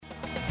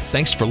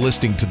Thanks for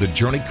listening to the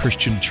Journey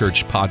Christian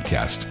Church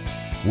podcast.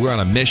 We're on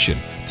a mission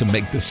to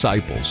make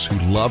disciples who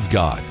love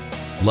God,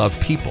 love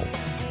people,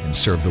 and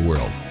serve the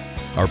world.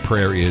 Our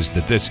prayer is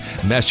that this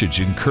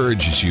message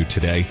encourages you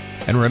today.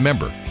 And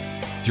remember,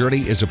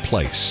 Journey is a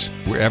place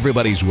where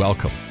everybody's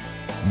welcome,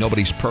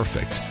 nobody's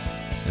perfect,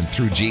 and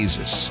through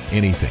Jesus,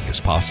 anything is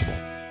possible.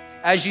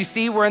 As you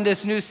see, we're in this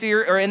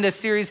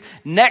series,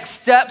 Next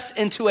Steps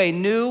into a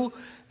New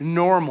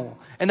Normal.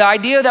 And the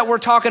idea that we're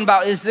talking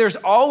about is there's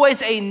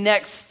always a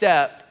next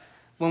step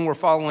when we're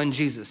following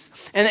Jesus.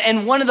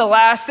 And one of the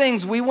last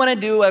things we want to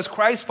do as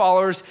Christ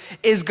followers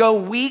is go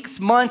weeks,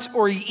 months,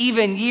 or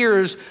even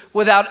years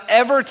without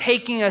ever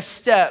taking a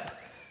step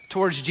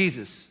towards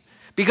Jesus.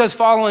 Because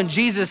following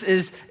Jesus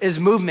is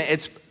movement.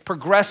 It's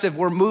progressive.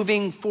 We're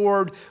moving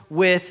forward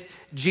with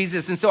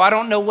Jesus. And so I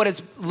don't know what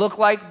it's looked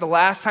like the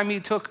last time you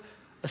took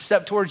a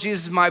step towards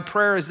Jesus. My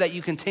prayer is that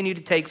you continue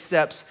to take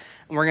steps.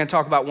 And we're going to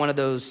talk about one of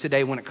those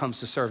today when it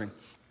comes to serving.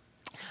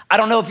 I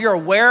don't know if you're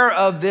aware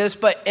of this,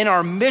 but in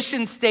our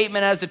mission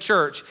statement as a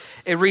church,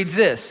 it reads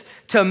this: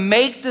 to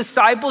make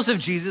disciples of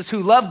Jesus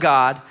who love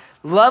God,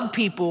 love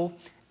people,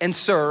 and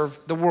serve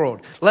the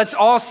world. Let's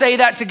all say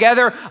that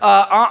together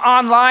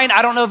online.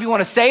 I don't know if you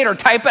want to say it or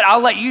type it.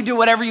 I'll let you do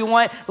whatever you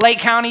want. Lake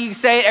County, you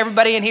say it.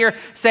 Everybody in here,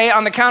 say it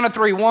on the count of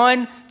three.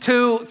 1,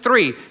 2,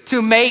 3.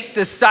 To make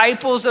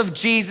disciples of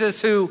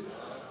Jesus who...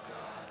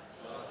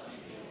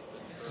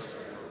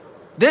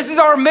 This is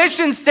our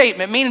mission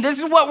statement, meaning this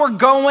is what we're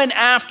going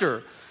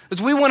after. Is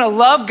we want to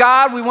love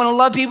God, we want to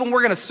love people, and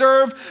we're going to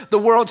serve the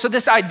world. So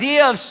this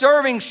idea of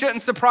serving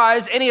shouldn't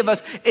surprise any of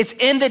us. It's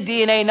in the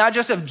DNA, not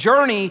just of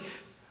Journey,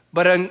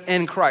 but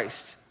in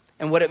Christ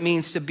and what it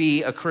means to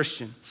be a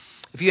Christian.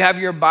 If you have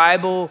your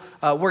Bible,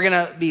 we're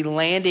going to be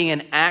landing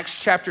in Acts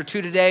chapter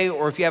 2 today,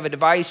 or if you have a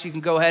device, you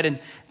can go ahead and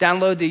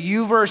download the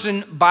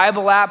YouVersion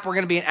Bible app. We're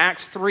going to be in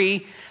Acts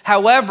 3.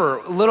 However,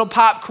 a little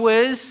pop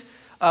quiz.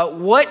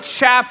 What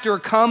chapter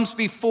comes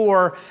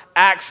before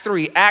Acts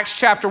 3? Acts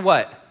chapter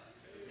what?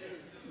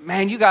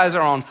 Man, you guys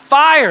are on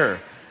fire.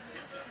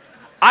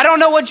 I don't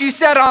know what you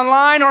said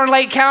online or in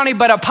Lake County,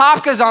 but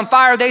Apopka's on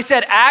fire. They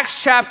said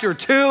Acts chapter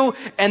 2,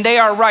 and they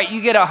are right.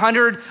 You get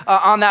 100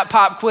 on that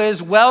pop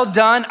quiz. Well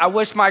done. I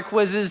wish my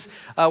quizzes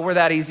were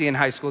that easy in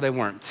high school. They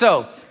weren't.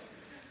 So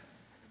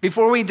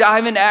before we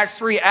dive into Acts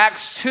 3,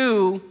 Acts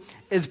 2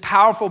 is a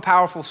powerful,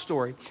 powerful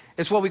story.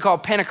 It's what we call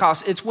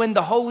Pentecost. It's when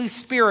the Holy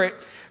Spirit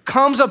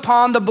comes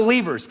upon the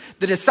believers.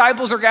 The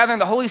disciples are gathering,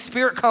 the Holy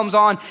Spirit comes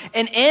on,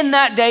 and in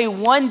that day,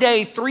 one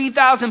day,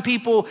 3,000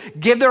 people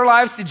give their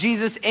lives to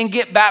Jesus and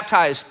get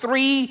baptized.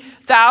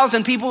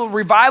 3,000 people,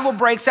 revival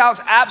breaks out.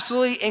 It's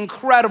absolutely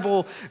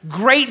incredible,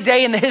 great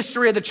day in the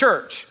history of the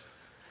church.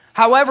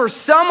 However,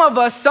 some of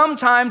us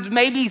sometimes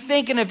may be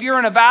thinking, if you're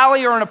in a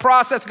valley or in a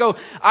process, go,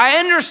 I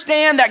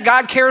understand that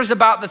God cares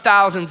about the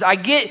thousands. I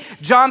get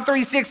John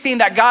 3:16,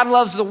 that God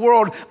loves the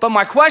world, but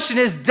my question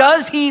is,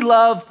 does he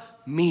love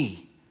me?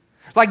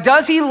 Like,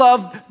 does he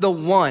love the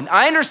one?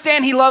 I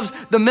understand he loves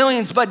the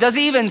millions, but does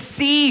he even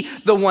see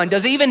the one?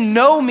 Does he even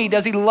know me?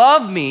 Does he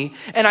love me?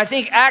 And I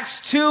think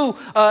Acts 2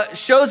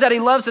 shows that he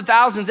loves the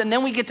thousands. And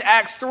then we get to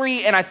Acts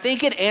 3, and I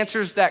think it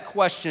answers that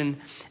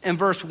question in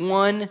verse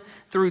 1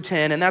 through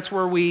 10. And that's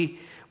where we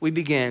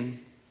begin.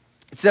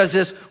 It says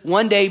this: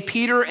 one day,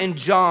 Peter and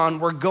John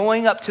were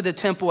going up to the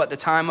temple at the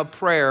time of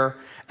prayer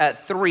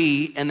at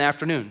 3 in the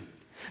afternoon.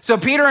 So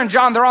Peter and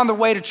John, they're on their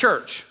way to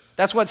church.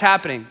 That's what's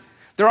happening.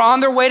 They're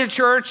on their way to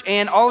church,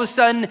 and all of a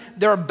sudden,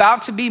 they're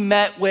about to be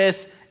met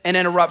with an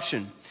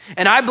interruption.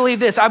 And I believe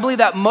this. I believe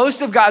that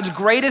most of God's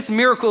greatest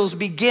miracles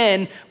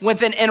begin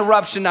with an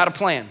interruption, not a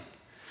plan.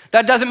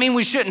 That doesn't mean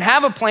we shouldn't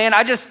have a plan.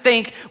 I just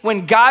think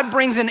when God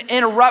brings an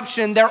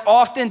interruption, they're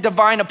often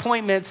divine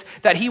appointments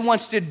that he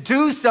wants to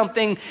do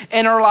something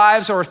in our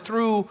lives or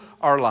through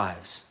our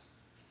lives.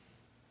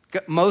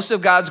 Most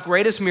of God's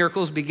greatest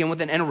miracles begin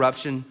with an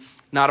interruption,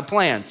 not a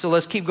plan. So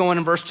let's keep going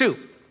in verse 2.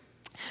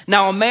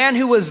 Now, a man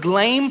who was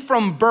lame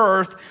from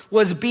birth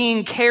was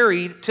being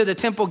carried to the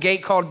temple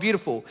gate called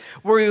Beautiful,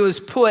 where he was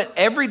put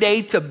every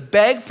day to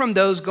beg from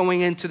those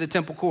going into the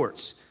temple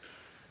courts.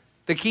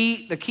 The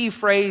key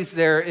phrase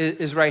there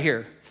is right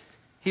here.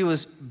 He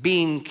was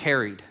being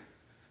carried.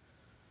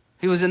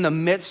 He was in the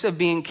midst of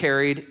being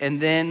carried,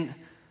 and then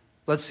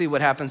let's see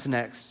what happens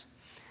next.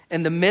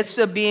 In the midst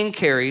of being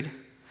carried,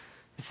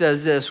 it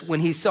says this: when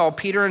he saw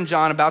Peter and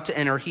John about to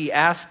enter, he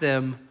asked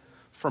them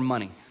for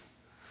money.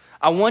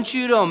 I want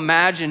you to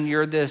imagine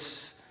you're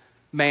this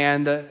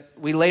man that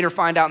we later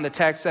find out in the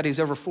text that he's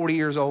over 40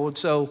 years old.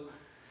 So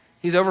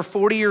he's over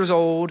 40 years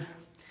old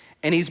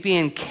and he's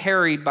being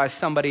carried by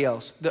somebody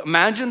else.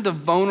 Imagine the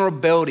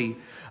vulnerability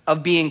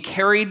of being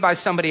carried by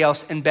somebody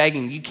else and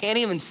begging. You can't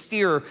even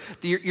steer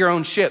your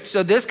own ship.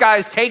 So this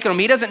guy's taking him.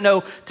 He doesn't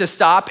know to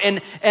stop.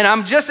 And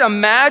I'm just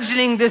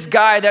imagining this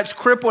guy that's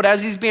crippled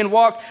as he's being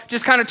walked,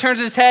 just kind of turns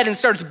his head and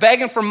starts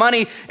begging for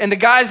money. And the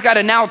guy's got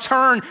to now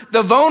turn.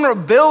 The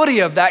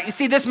vulnerability of that. You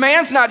see, this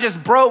man's not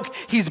just broke,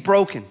 he's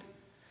broken.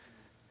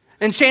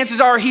 And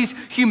chances are he's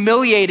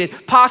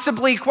humiliated.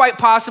 Possibly, quite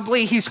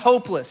possibly, he's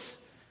hopeless.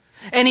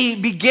 And he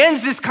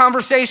begins this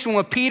conversation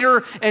with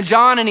Peter and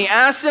John, and he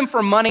asks them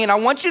for money, and I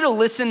want you to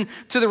listen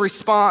to the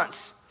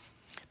response.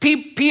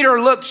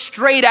 Peter looked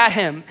straight at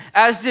him,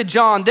 as did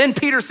John. Then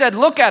Peter said,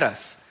 "Look at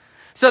us."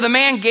 So the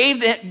man gave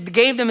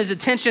them his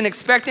attention,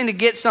 expecting to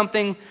get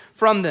something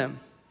from them.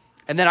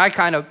 And then I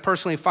kind of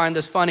personally find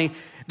this funny.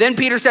 Then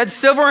Peter said,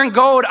 "Silver and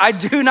gold I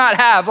do not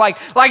have." Like,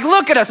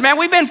 look at us, man.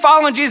 We've been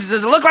following Jesus.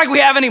 Does it look like we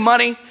have any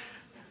money?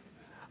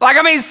 Like,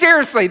 I mean,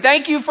 seriously,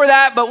 thank you for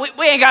that, but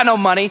we ain't got no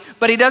money.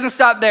 But he doesn't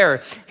stop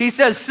there. He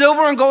says,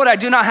 "Silver and gold I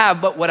do not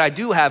have, but what I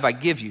do have I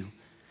give you.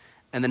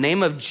 In the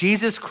name of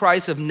Jesus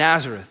Christ of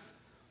Nazareth,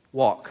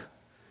 walk."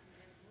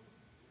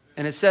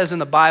 And it says in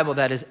the Bible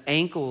that his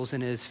ankles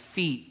and his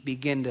feet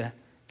begin to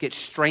get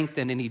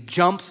strengthened, and he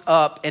jumps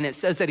up, and it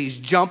says that he's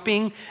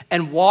jumping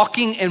and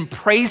walking and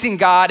praising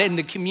God, and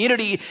the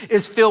community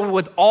is filled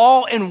with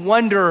awe and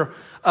wonder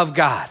of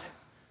God.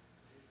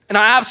 And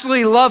I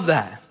absolutely love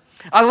that.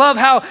 I love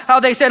how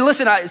they said,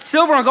 "Listen,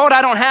 silver and gold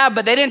I don't have,"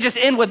 but they didn't just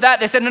end with that.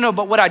 They said, no,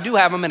 but what I do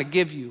have, I'm gonna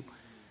give you.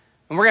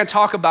 And we're gonna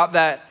talk about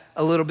that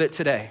a little bit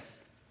today.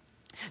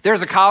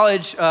 There's a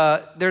college,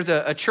 there's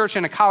a church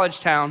in a college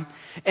town,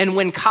 and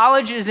when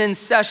college is in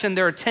session,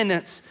 their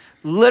attendance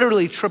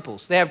literally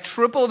triples. They have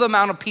triple the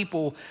amount of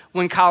people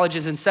when college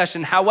is in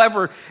session.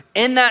 However,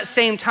 in that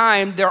same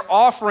time, their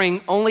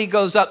offering only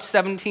goes up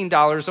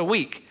 $17 a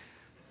week.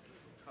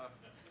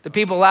 The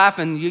people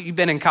laughing, you've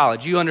been in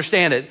college, you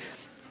understand it.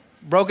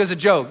 Broke as a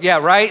joke, yeah,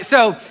 right?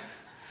 So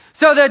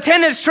the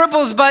attendance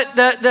triples, but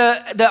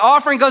the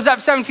offering goes up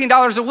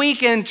 $17 a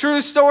week. And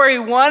true story,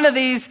 one of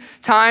these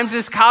times,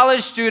 this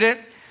college student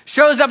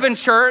shows up in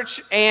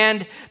church,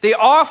 and the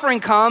offering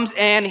comes,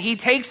 and he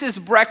takes his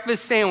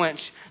breakfast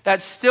sandwich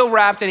that's still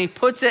wrapped, and he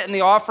puts it in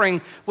the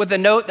offering with a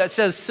note that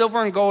says,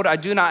 "Silver and gold I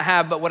do not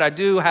have, but what I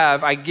do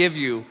have I give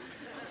you."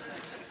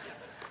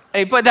 And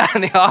he put that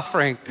in the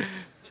offering.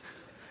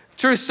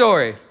 True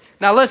story.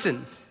 Now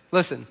listen.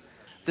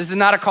 This is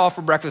not a call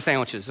for breakfast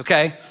sandwiches,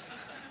 okay?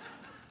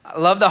 I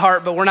love the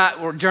heart, but we're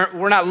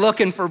not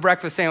looking for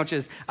breakfast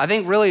sandwiches. I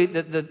think really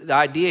the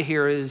idea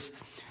here is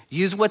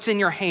use what's in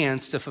your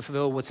hands to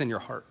fulfill what's in your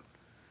heart.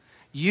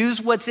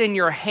 Use what's in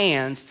your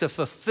hands to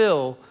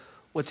fulfill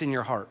what's in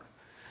your heart.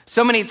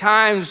 So many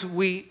times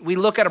we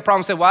look at a problem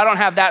and say, "Well, I don't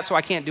have that, so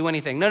I can't do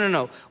anything."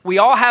 No. We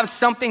all have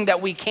something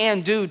that we can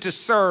do to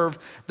serve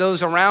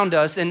those around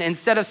us. And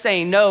instead of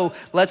saying no,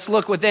 let's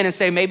look within and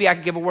say, maybe I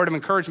could give a word of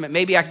encouragement.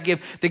 Maybe I could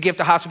give the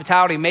gift of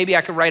hospitality. Maybe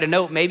I could write a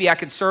note. Maybe I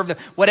could serve them.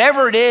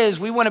 Whatever it is,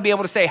 we want to be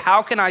able to say,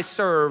 how can I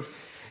serve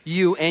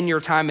you in your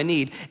time of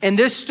need? In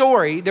this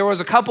story, there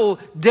was a couple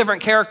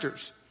different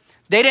characters.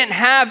 They didn't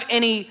have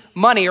any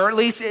money, or at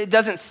least it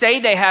doesn't say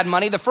they had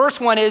money. The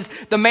first one is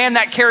the man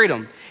that carried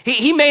them.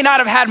 He may not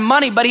have had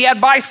money, but he had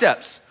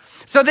biceps.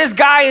 So this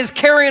guy is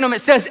carrying him.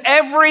 It says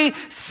every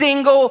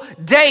single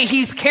day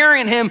he's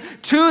carrying him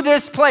to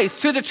this place,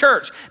 to the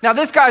church. Now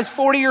this guy's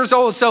 40 years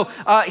old, so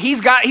he's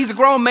a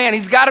grown man.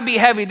 He's got to be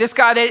heavy. This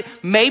guy that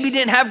maybe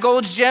didn't have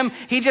Gold's Gym,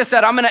 he just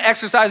said, "I'm going to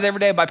exercise every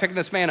day by picking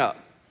this man up."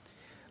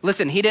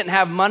 Listen, he didn't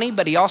have money,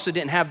 but he also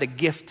didn't have the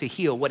gift to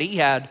heal. What he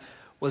had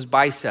was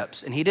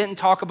biceps, and he didn't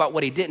talk about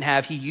what he didn't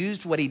have. He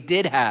used what he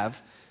did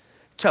have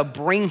to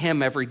bring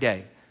him every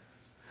day.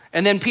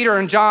 And then Peter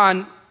and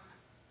John,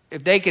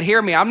 if they could hear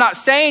me, I'm not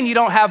saying you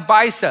don't have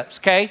biceps,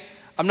 okay?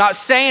 I'm not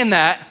saying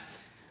that.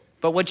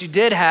 But what they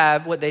did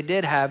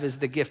have is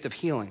the gift of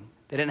healing.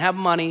 They didn't have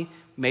money,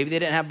 maybe they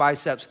didn't have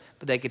biceps,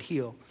 but they could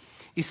heal.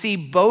 You see,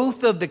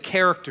 both of the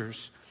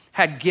characters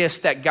had gifts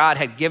that God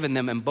had given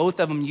them, and both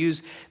of them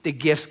used the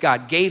gifts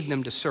God gave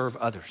them to serve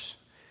others.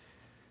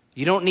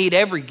 You don't need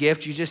every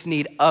gift, you just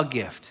need a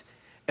gift.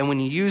 And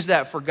when you use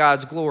that for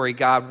God's glory,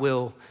 God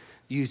will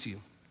use you.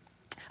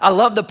 I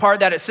love the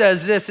part that it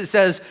says this. It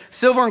says,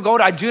 "Silver and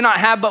gold I do not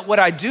have, but what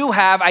I do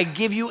have, I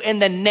give you in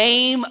the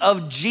name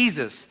of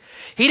Jesus."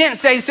 He didn't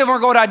say, "Silver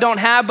and gold I don't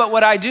have, but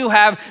what I do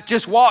have,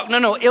 just walk."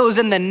 No, it was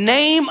in the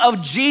name of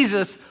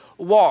Jesus,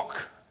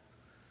 walk.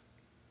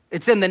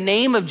 It's in the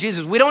name of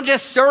Jesus. We don't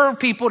just serve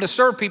people to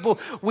serve people.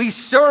 We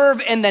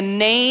serve in the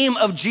name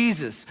of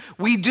Jesus.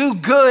 We do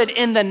good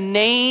in the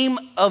name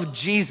of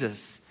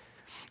Jesus.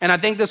 And I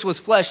think this was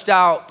fleshed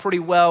out pretty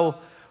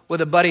well with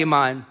a buddy of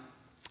mine.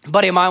 A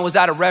buddy of mine was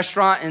at a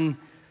restaurant, and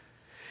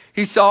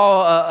he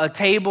saw a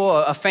table,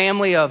 a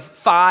family of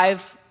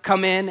 5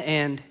 come in,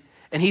 and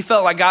he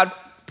felt like God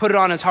put it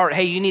on his heart,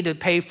 "Hey, you need to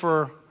pay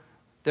for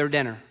their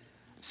dinner."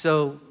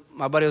 So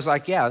my buddy was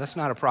like, "Yeah, that's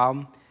not a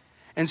problem."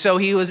 And so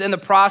he was in the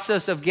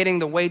process of getting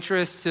the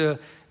waitress to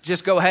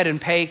just go ahead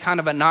and pay kind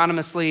of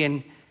anonymously,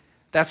 and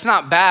that's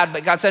not bad,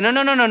 but God said,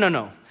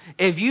 no.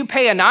 If you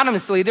pay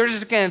anonymously, they're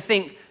just gonna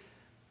think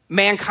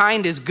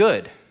mankind is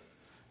good,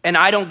 and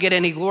I don't get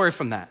any glory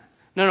from that.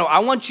 No, I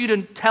want you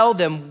to tell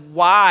them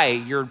why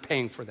you're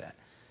paying for that.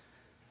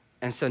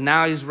 And so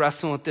now he's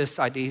wrestling with this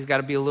idea. He's got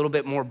to be a little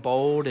bit more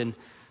bold. And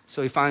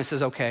so he finally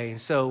says, okay.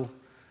 So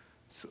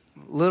it's a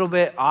little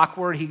bit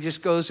awkward. He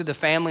just goes to the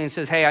family and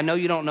says, "Hey, I know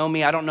you don't know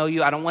me. I don't know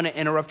you. I don't want to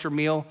interrupt your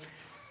meal.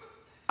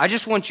 I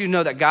just want you to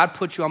know that God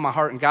put you on my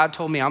heart and God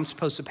told me I'm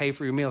supposed to pay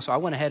for your meal. So I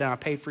went ahead and I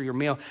paid for your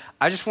meal.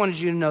 I just wanted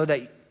you to know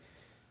that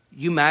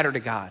you matter to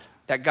God,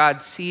 that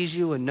God sees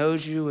you and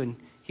knows you, and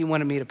he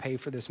wanted me to pay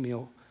for this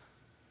meal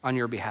on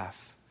your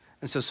behalf.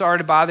 And so sorry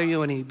to bother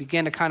you. And he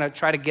began to kind of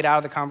try to get out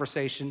of the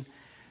conversation.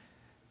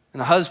 And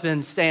the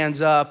husband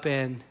stands up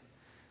and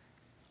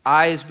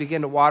eyes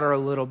begin to water a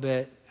little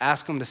bit,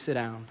 ask him to sit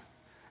down.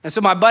 And so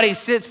my buddy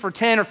sits for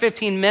 10 or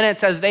 15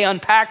 minutes as they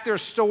unpack their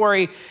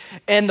story,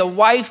 and the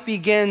wife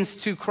begins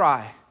to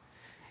cry.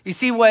 You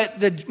see,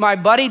 what my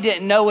buddy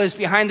didn't know is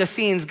behind the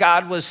scenes,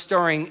 God was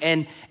stirring,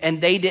 and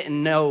they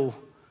didn't know.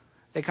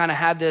 They kind of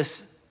had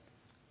this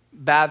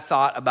bad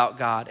thought about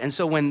God. And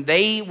so when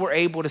they were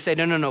able to say,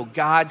 no,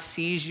 God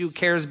sees you,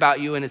 cares about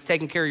you, and is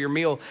taking care of your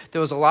meal, there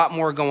was a lot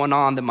more going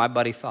on than my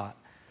buddy thought.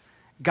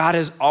 God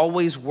is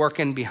always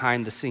working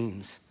behind the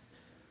scenes.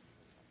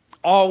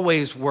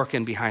 Always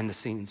working behind the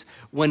scenes.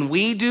 When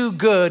we do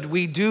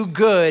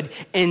good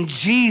in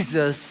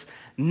Jesus'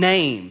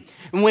 name.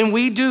 And when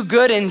we do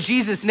good in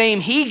Jesus' name,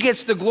 he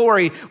gets the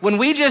glory. When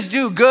we just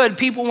do good,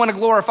 people want to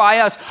glorify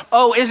us.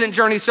 Oh, isn't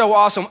Journey so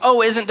awesome?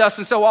 Oh, isn't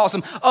Dustin so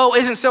awesome? Oh,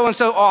 isn't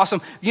so-and-so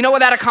awesome? You know what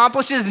that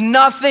accomplishes?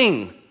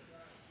 Nothing.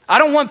 I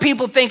don't want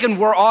people thinking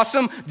we're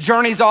awesome,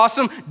 Journey's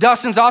awesome,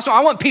 Dustin's awesome.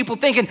 I want people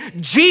thinking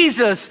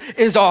Jesus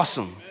is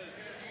awesome.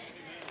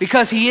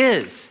 Because he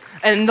is.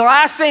 And the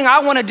last thing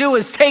I want to do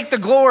is take the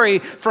glory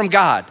from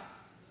God.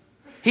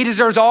 He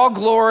deserves all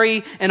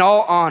glory and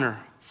all honor.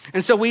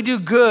 And so we do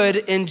good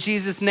in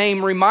Jesus'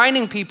 name,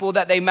 reminding people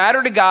that they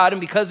matter to God, and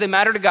because they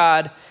matter to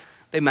God,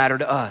 they matter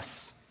to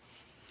us.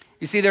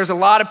 You see, there's a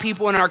lot of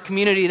people in our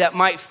community that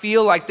might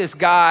feel like this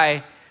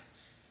guy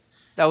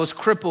that was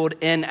crippled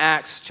in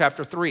Acts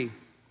chapter 3.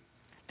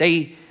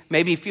 They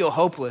maybe feel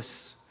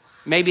hopeless.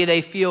 Maybe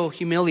they feel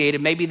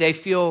humiliated. Maybe they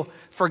feel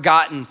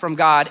forgotten from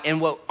God. And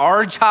what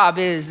our job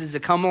is to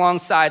come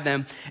alongside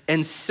them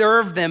and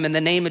serve them in the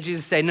name of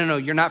Jesus. Say, no,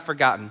 you're not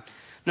forgotten.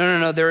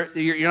 No,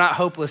 you're not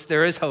hopeless.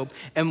 There is hope.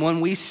 And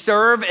when we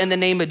serve in the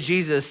name of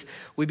Jesus,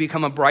 we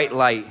become a bright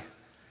light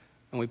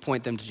and we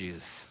point them to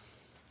Jesus.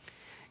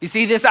 You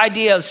see, this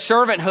idea of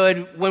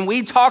servanthood, when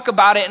we talk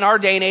about it in our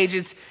day and age,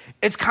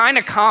 it's kind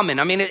of common.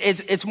 I mean,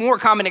 it's more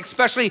common,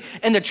 especially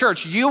in the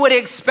church. You would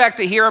expect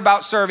to hear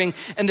about serving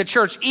in the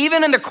church.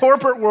 Even in the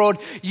corporate world,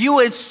 you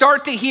would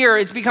start to hear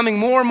it's becoming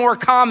more and more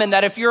common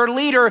that if you're a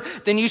leader,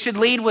 then you should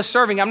lead with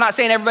serving. I'm not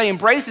saying everybody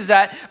embraces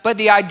that, but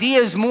the idea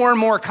is more and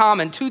more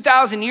common.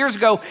 2,000 years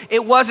ago,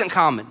 it wasn't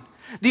common.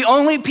 The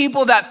only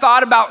people that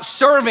thought about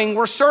serving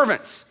were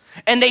servants.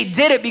 And they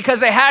did it because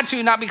they had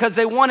to, not because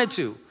they wanted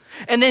to.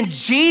 And then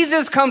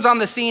Jesus comes on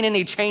the scene and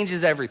he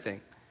changes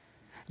everything.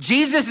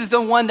 Jesus is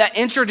the one that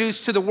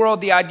introduced to the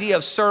world the idea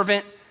of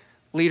servant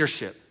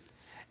leadership.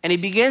 And he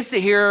begins to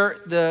hear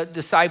the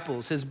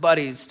disciples, his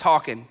buddies,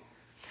 talking.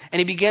 And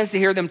he begins to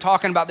hear them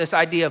talking about this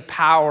idea of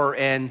power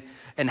and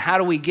how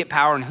do we get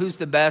power and who's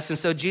the best. And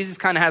so Jesus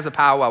kind of has a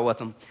powwow with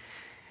them.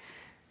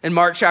 In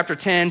Mark chapter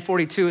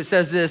 10:42, it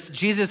says this: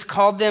 Jesus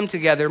called them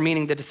together,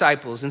 meaning the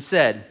disciples, and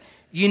said,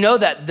 "You know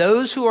that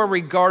those who are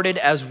regarded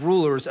as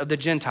rulers of the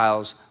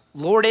Gentiles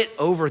lord it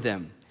over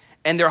them,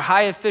 and their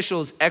high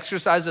officials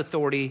exercise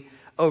authority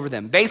over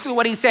them." Basically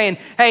what he's saying,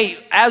 hey,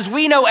 as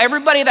we know,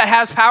 everybody that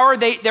has power,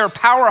 they're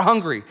power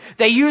hungry.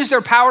 They use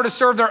their power to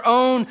serve their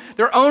own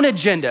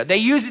agenda. They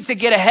use it to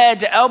get ahead,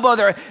 to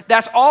elbow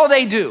that's all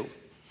they do.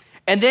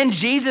 And then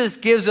Jesus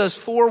gives us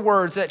 4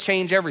 words that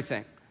change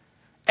everything.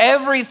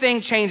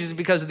 Everything changes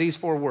because of these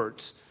 4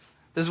 words.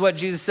 This is what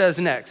Jesus says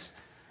next.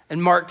 In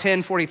Mark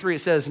 10:43,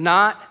 it says,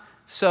 "Not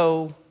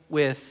so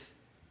with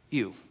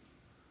you.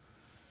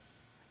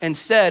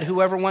 Instead,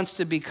 whoever wants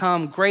to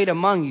become great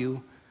among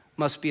you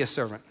must be a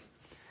servant."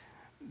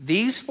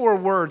 These 4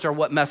 words are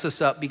what mess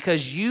us up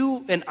because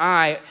you and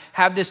I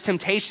have this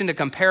temptation to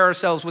compare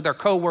ourselves with our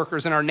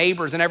coworkers and our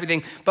neighbors and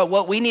everything. But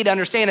what we need to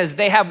understand is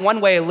they have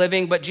one way of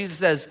living, but Jesus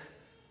says,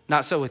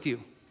 not so with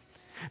you.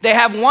 They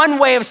have one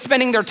way of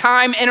spending their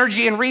time,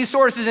 energy, and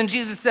resources, and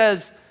Jesus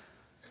says,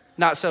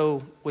 not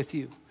so with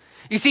you.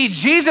 You see,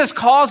 Jesus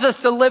calls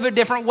us to live a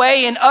different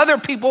way, and other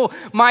people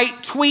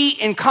might tweet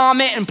and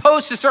comment and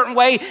post a certain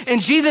way,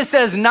 and Jesus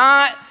says,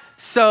 not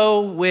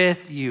so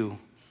with you.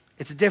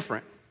 It's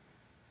different.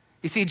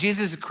 You see,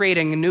 Jesus is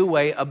creating a new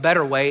way, a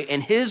better way,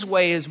 and his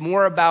way is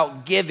more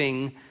about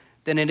giving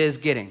than it is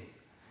getting.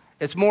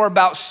 It's more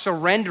about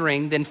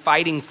surrendering than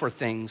fighting for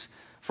things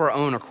for our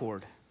own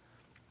accord.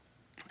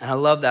 And I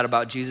love that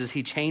about Jesus.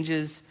 He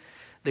changes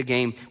the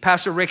game.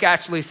 Pastor Rick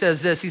actually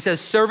says this. He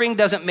says, serving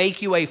doesn't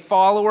make you a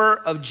follower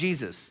of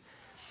Jesus,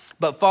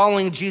 but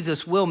following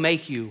Jesus will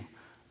make you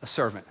a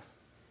servant.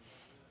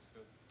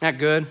 Isn't that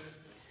good?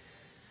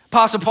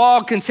 Apostle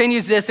Paul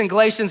continues this in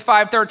Galatians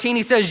 5:13.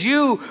 He says,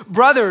 you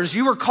brothers,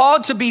 you were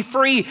called to be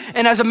free.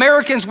 And as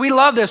Americans, we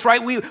love this,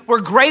 right? We're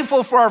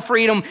grateful for our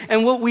freedom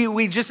and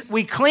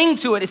we cling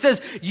to it. It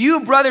says, you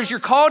brothers, you're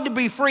called to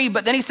be free.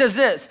 But then he says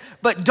this,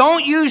 but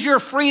don't use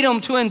your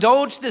freedom to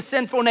indulge the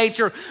sinful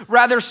nature.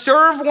 Rather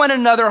serve one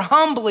another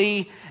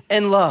humbly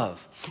and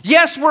love.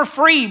 Yes, we're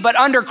free, but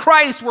under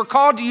Christ, we're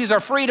called to use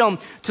our freedom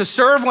to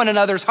serve one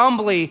another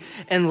humbly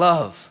in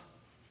love.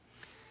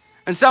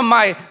 And some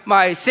of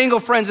my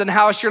single friends in the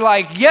house, you're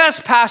like, yes,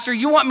 pastor,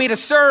 you want me to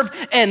serve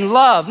and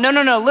love.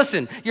 No,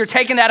 listen, you're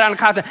taking that out of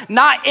context.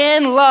 Not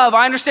in love,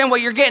 I understand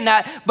what you're getting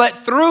at, but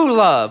through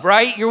love,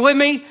 right? You're with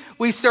me?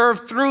 We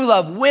serve through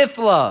love, with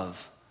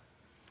love.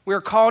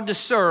 We're called to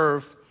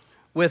serve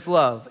with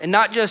love. And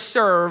not just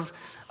serve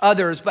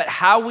others, but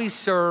how we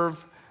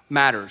serve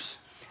matters.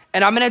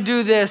 And I'm gonna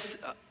do this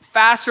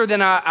faster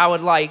than I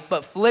would like,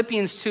 but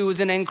Philippians 2 is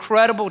an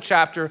incredible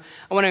chapter.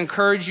 I wanna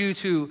encourage you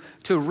to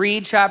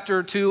read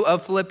chapter 2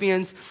 of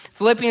Philippians.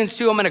 Philippians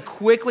 2, I'm gonna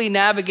quickly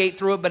navigate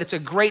through it, but it's a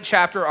great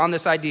chapter on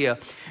this idea.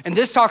 And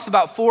this talks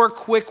about 4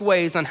 quick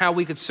ways on how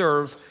we could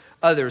serve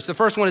others. The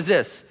first one is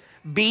this: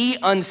 be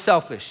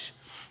unselfish.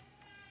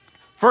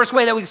 First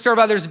way that we can serve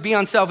others is be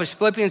unselfish.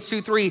 Philippians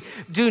 2:3,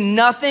 do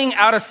nothing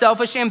out of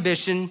selfish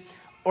ambition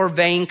or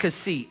vain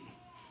conceit.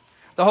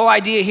 The whole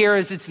idea here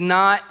is it's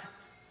not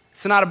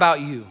about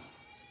you.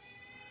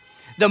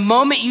 The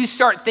moment you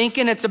start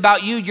thinking it's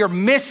about you, you're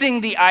missing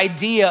the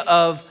idea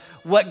of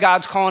what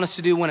God's calling us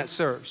to do when it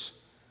serves.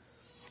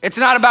 It's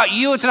not about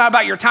you. It's not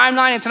about your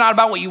timeline. It's not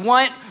about what you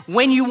want,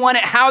 when you want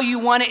it, how you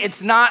want it.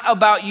 It's not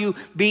about you.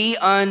 Be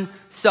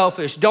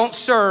unselfish. Don't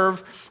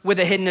serve with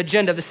a hidden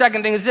agenda. The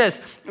second thing is this: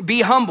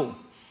 be humble.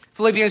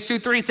 Philippians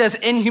 2:3 says,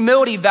 in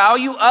humility,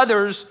 value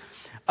others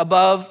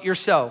above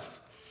yourself.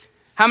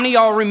 How many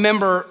of y'all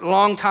remember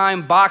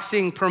longtime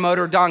boxing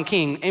promoter Don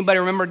King? Anybody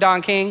remember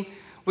Don King?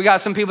 We got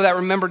some people that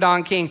remember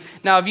Don King.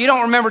 Now, if you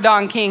don't remember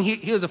Don King,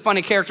 he was a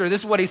funny character.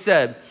 This is what he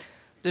said.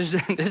 This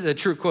is a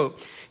true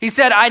quote. He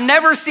said, I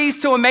never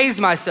cease to amaze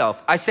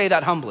myself. I say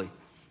that humbly.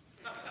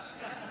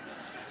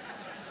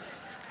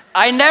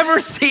 I never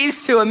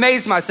cease to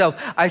amaze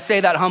myself. I say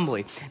that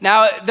humbly.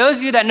 Now, those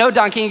of you that know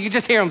Don King, you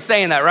just hear him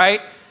saying that,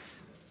 right?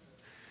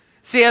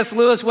 C.S.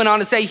 Lewis went on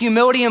to say,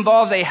 humility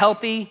involves a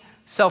healthy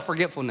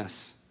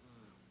self-forgetfulness.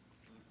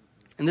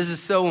 And this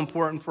is so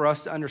important for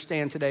us to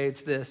understand today.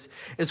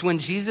 It's when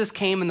Jesus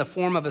came in the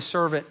form of a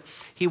servant,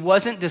 he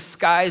wasn't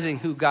disguising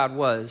who God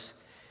was.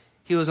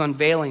 He was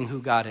unveiling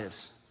who God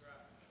is.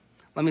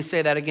 Let me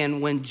say that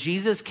again. When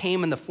Jesus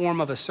came in the form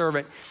of a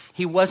servant,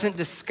 he wasn't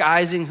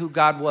disguising who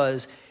God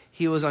was.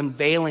 He was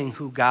unveiling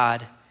who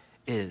God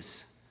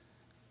is.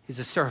 He's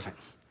a servant.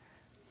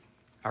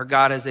 Our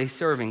God is a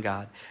serving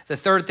God. The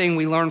third thing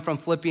we learn from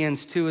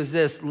Philippians 2 is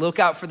this: look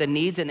out for the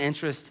needs and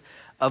interests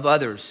of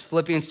others.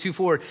 Philippians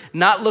 2:4,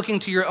 not looking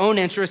to your own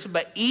interests,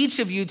 but each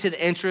of you to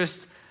the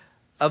interest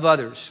of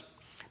others.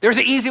 There's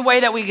an easy way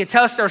that we can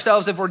test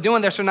ourselves if we're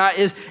doing this or not,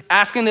 is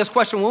asking this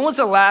question: when was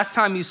the last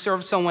time you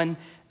served someone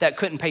that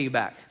couldn't pay you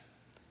back?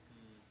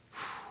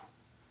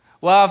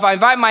 Well, if I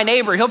invite my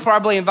neighbor, he'll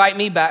probably invite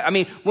me back. I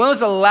mean, when was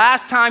the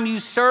last time you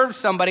served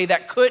somebody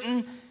that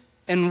couldn't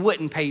and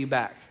wouldn't pay you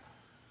back?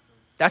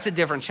 That's a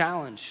different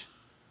challenge.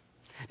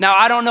 Now,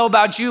 I don't know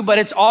about you, but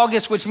it's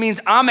August, which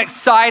means I'm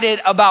excited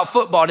about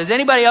football. Is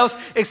anybody else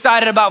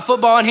excited about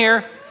football in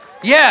here?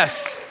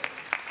 Yes.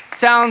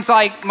 Sounds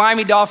like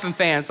Miami Dolphin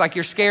fans, like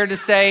you're scared to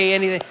say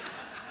anything.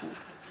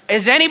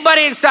 Is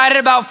anybody excited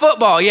about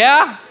football?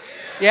 Yeah?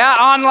 Yeah,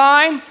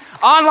 online?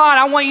 Online,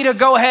 I want you to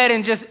go ahead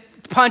and just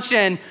punch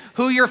in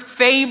who your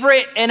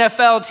favorite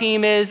NFL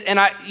team is. And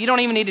you don't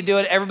even need to do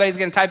it. Everybody's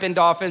going to type in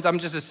Dolphins. I'm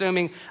just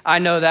assuming I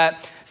know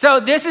that. So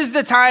this is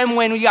the time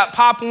when we got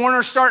Pop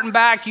Warner starting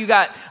back. You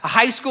got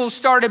high school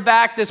started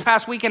back. This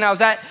past weekend, I was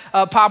at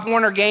Pop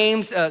Warner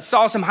games,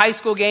 saw some high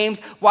school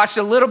games, watched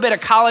a little bit of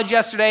college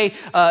yesterday.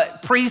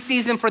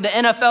 Preseason for the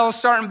NFL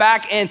starting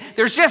back. And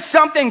there's just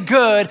something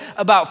good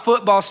about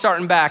football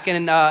starting back.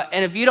 And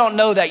if you don't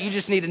know that, you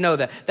just need to know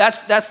that.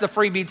 That's the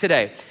freebie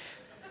today.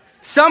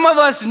 Some of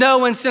us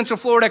know in Central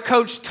Florida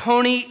Coach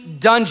Tony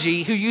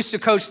Dungy, who used to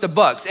coach the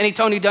Bucs. Any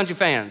Tony Dungy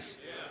fans?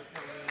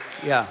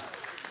 Yeah.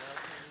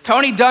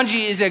 Tony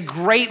Dungy is a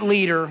great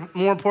leader,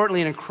 more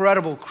importantly, an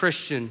incredible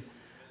Christian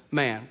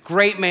man,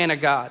 great man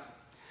of God.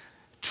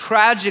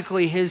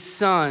 Tragically, his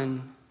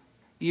son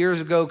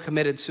years ago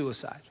committed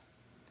suicide.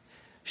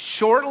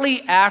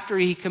 Shortly after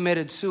he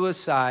committed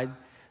suicide,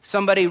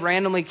 somebody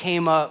randomly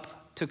came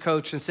up to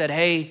Coach and said,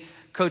 hey,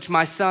 Coach,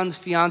 my son's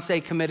fiance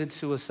committed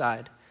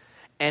suicide.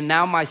 And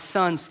now my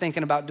son's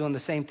thinking about doing the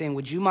same thing.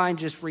 Would you mind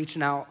just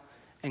reaching out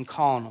and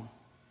calling him?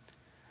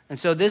 And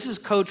so this is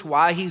Coach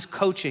while he's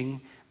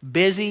coaching,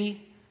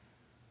 busy,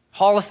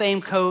 Hall of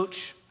Fame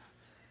coach,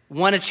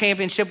 won a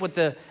championship with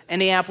the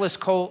Indianapolis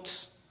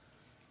Colts.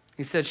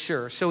 He said,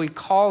 sure. So he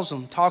calls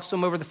him, talks to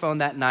him over the phone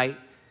that night.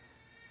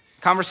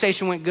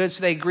 Conversation went good,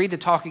 so they agreed to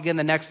talk again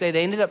the next day.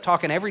 They ended up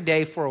talking every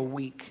day for a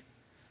week.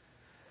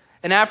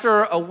 And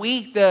after a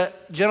week, the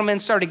gentleman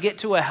started to get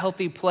to a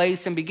healthy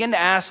place and began to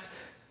ask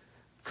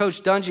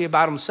Coach Dungy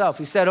about himself.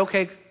 He said,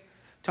 okay,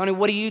 Tony,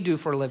 what do you do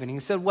for a living? He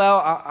said,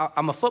 well,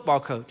 I'm a football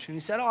coach. And he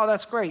said, oh,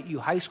 that's great. You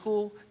high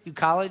school? You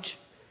college?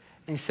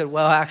 And he said,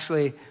 well,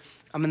 actually,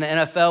 I'm in the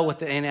NFL with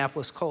the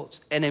Indianapolis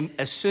Colts. And then,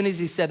 as soon as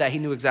he said that, he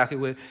knew exactly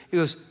what. He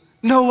goes,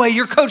 no way,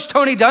 you're Coach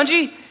Tony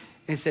Dungy? And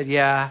he said,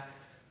 yeah.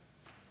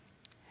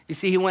 You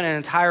see, he went an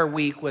entire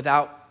week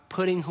without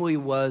putting who he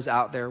was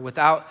out there,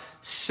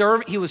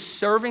 he was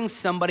serving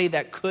somebody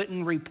that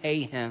couldn't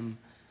repay him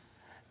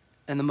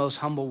in the most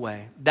humble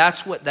way.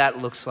 That's what that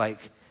looks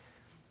like.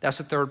 That's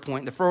the third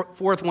point. The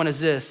fourth one is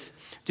this: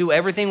 do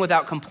everything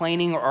without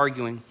complaining or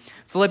arguing.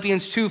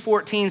 Philippians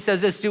 2:14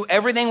 says this: do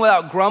everything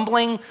without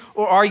grumbling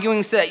or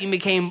arguing so that you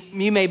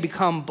may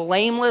become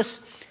blameless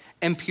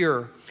and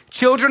pure,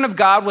 children of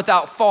God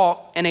without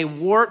fault in a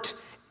warped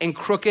and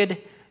crooked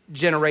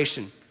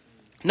generation.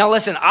 Now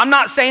listen, I'm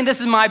not saying this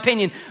is my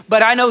opinion,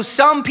 but I know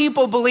some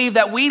people believe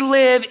that we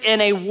live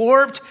in a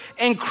warped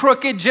and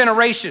crooked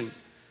generation.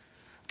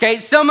 Okay,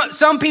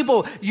 some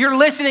people, you're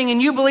listening and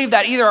you believe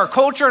that either our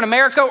culture in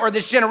America or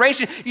this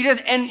generation,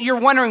 you're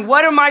wondering,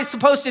 what am I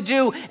supposed to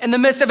do in the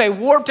midst of a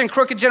warped and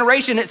crooked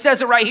generation? It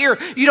says it right here: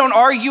 you don't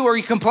argue or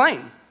you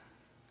complain.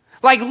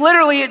 Like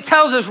literally it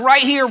tells us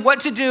right here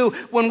what to do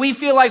when we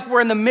feel like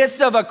we're in the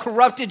midst of a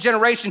corrupted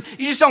generation.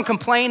 You just don't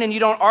complain and you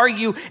don't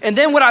argue. And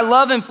then what I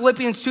love in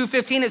Philippians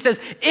 2:15, it says,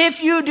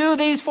 if you do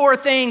these four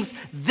things,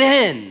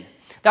 then.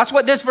 That's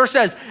what this verse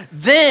says.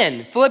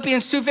 Then,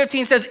 Philippians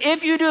 2:15 says,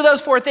 if you do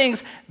those four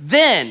things,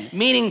 then,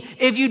 meaning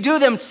if you do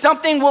them,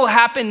 something will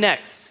happen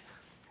next.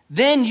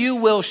 Then you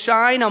will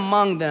shine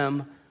among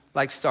them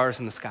like stars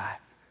in the sky.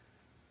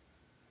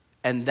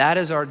 And that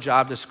is our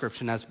job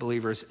description as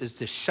believers, is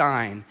to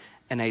shine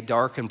in a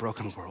dark and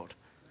broken world.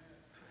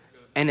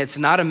 And it's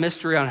not a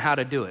mystery on how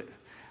to do it.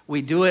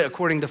 We do it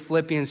according to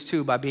Philippians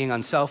 2 by being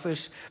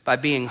unselfish, by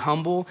being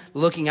humble,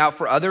 looking out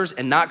for others,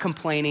 and not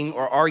complaining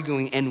or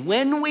arguing. And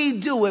when we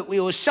do it, we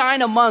will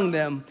shine among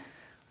them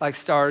like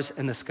stars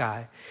in the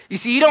sky. You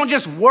see, you don't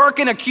just work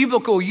in a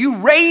cubicle, you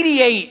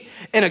radiate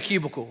in a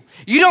cubicle.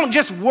 You don't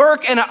just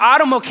work in an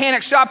auto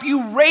mechanic shop,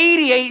 you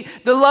radiate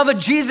the love of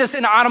Jesus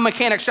in an auto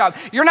mechanic shop.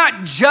 You're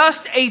not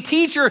just a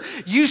teacher,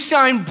 you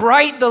shine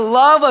bright the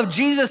love of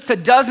Jesus to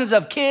dozens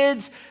of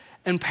kids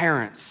and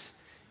parents.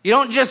 You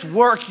don't just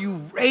work,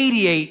 you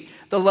radiate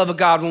the love of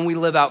God when we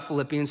live out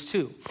Philippians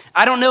 2.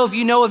 I don't know if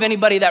you know of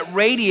anybody that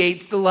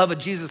radiates the love of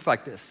Jesus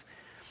like this.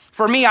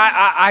 For me,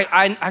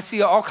 I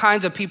see all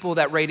kinds of people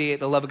that radiate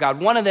the love of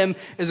God. One of them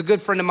is a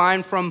good friend of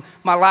mine from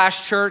my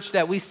last church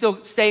that we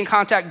still stay in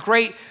contact.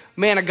 Great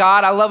man of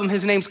God. I love him.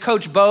 His name's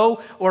Coach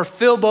Bo, or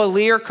Phil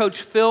Beaulier,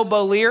 Coach Phil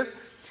Beaulier.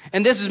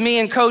 And this is me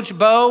and Coach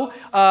Bo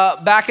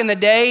back in the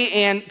day.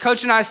 And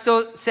Coach and I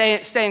still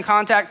stay in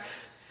contact.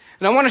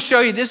 And I want to show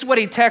you, this is what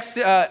he texts,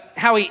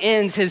 how he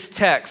ends his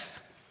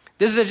text.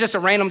 This is just a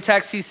random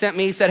text he sent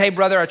me. He said, hey,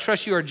 brother, I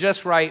trust you are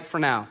just right for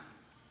now.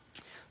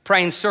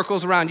 Praying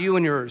circles around you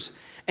and yours.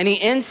 And he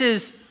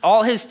ends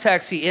all his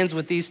texts, he ends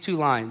with these two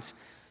lines: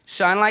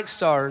 shine like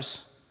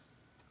stars,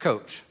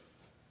 Coach.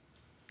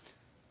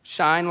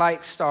 Shine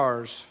like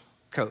stars,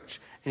 Coach.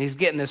 And he's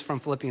getting this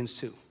from Philippians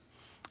 2.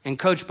 And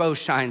Coach Bo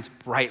shines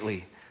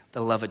brightly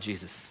the love of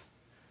Jesus.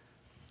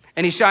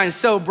 And he shines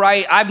so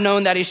bright. I've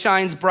known that he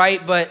shines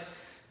bright, but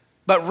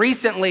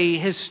recently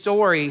his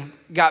story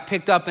got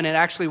picked up and it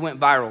actually went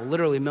viral.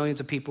 Literally millions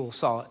of people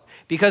saw it.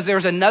 Because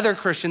there's another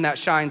Christian that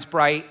shines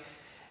bright,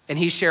 and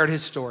he shared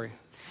his story.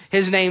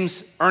 His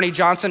name's Ernie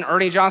Johnson.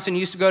 Ernie Johnson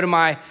used to go to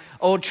my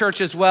old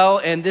church as well,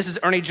 and this is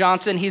Ernie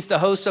Johnson. He's the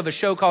host of a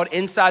show called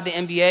Inside the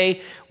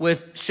NBA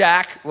with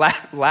Shaq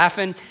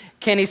Laughing,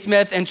 Kenny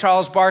Smith, and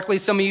Charles Barkley.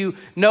 Some of you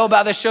know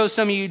about this show,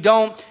 some of you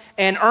don't.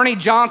 And Ernie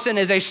Johnson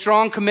is a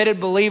strong, committed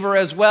believer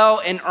as well.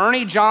 And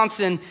Ernie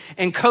Johnson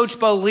and Coach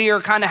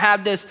Beaulier kind of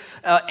had this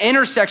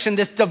intersection,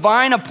 this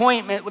divine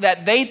appointment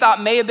that they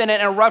thought may have been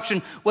an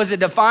interruption was a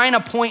divine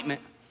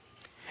appointment.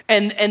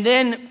 And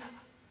then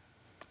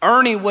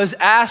Ernie was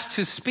asked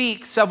to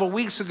speak several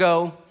weeks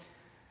ago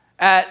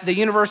at the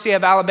University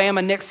of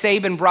Alabama. Nick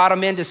Saban brought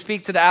him in to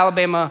speak to the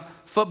Alabama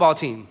football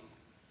team.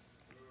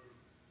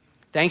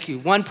 Thank you.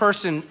 One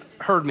person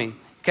heard me.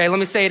 Okay, let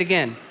me say it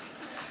again.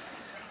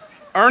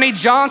 Ernie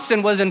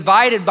Johnson was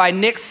invited by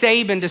Nick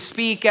Saban to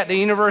speak at the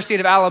University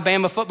of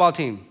Alabama football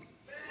team.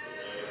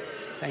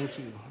 Thank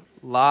you.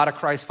 A lot of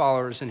Christ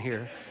followers in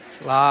here.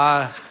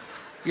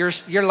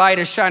 Your light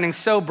is shining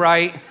so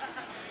bright.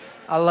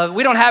 I love it.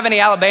 We don't have any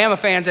Alabama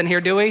fans in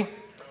here, do we?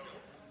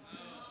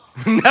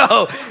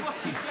 No.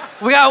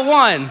 We got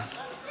one.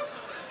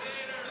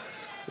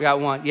 We got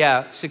one.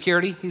 Yeah,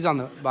 security. He's on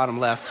the bottom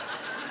left.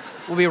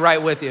 We'll be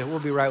right with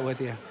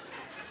you.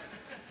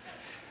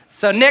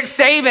 So Nick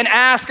Saban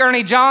asked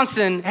Ernie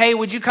Johnson, hey,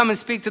 would you come and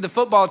speak to the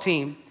football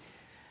team?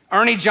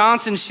 Ernie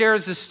Johnson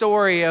shares the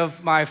story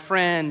of my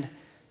friend,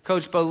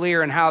 Coach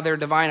Beaulier, and how their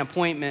divine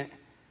appointment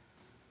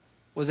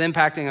was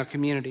impacting a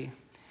community.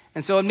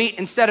 And so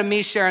instead of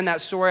me sharing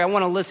that story, I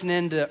want to listen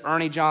in to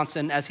Ernie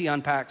Johnson as he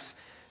unpacks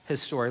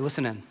his story.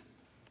 Listen in.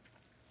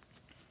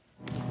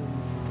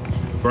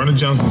 Ernie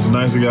Johnson's the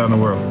nicest guy in the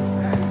world.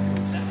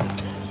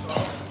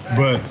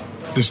 But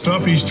the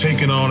stuff he's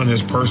taken on in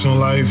his personal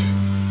life,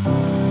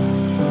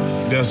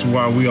 that's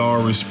why we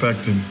all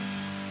respect him.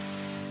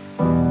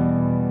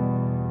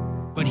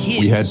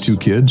 We had 2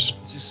 kids,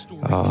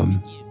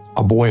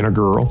 a boy and a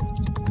girl,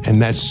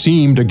 and that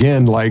seemed,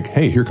 again, like,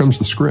 hey, here comes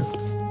the script.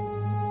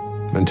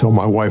 until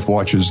my wife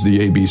watches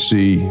the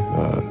ABC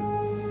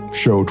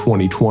show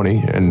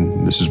 2020,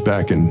 and this is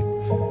back in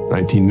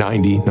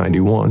 1990,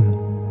 91.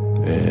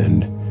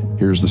 And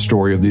here's the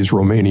story of these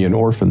Romanian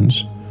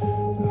orphans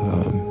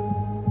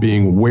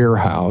being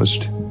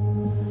warehoused,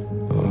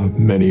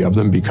 many of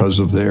them because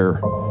of their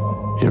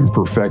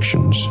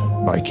imperfections.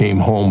 I came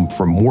home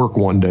from work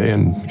one day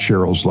and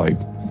Cheryl's like,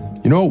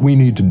 you know what we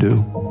need to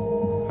do?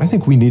 I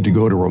think we need to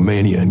go to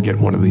Romania and get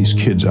one of these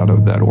kids out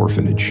of that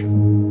orphanage. I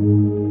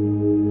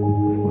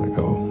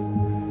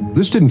go,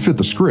 this didn't fit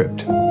the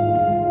script,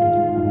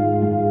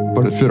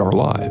 but it fit our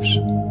lives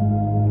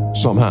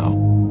somehow.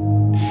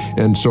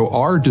 And so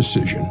our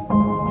decision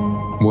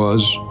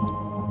was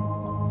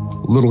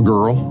little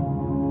girl,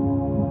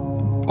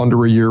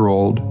 under a year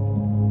old,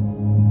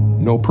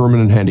 no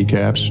permanent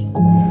handicaps,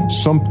 and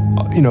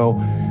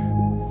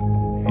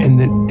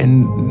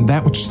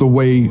that's the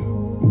way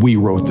we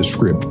wrote the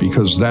script,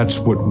 because that's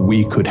what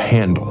we could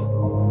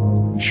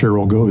handle.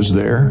 Cheryl goes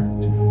there.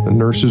 The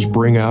nurses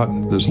bring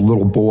out this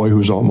little boy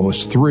who's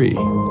almost 3,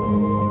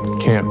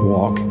 can't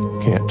walk,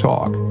 can't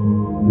talk.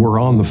 We're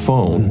on the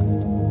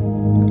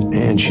phone,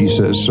 and she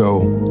says,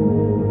 so,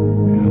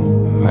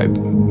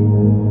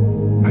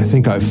 I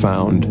think I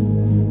found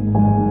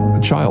a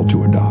child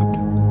to adopt.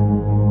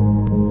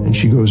 And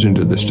she goes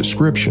into this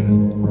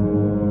description.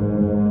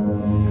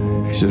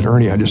 He said,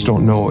 Ernie, I just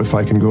don't know if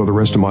I can go the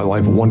rest of my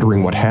life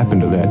wondering what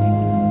happened to that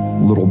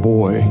little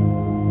boy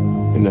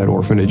in that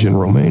orphanage in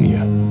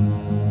Romania.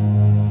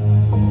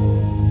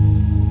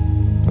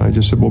 I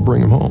just said, well,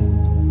 bring him home.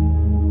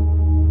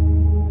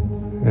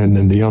 And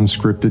then the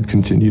unscripted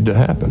continued to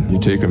happen. You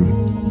take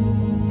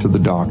him to the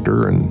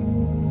doctor and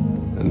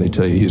they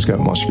tell you he's got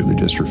muscular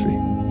dystrophy.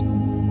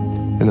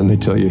 And then they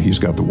tell you he's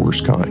got the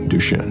worst kind,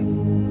 Duchenne.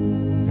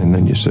 And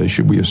then you say,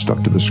 should we have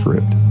stuck to the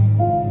script?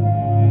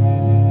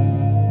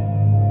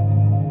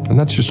 And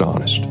that's just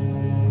honest. I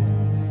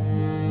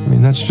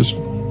mean, that's just,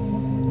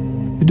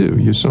 you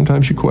do.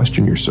 Sometimes you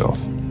question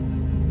yourself.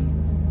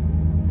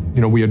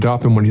 We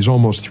adopt him when he's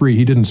almost 3.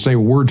 He didn't say a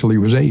word till he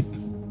was 8.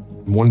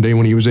 One day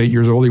when he was 8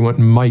 years old, he went,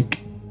 Mike.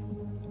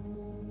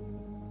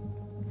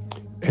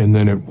 And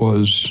then it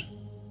was,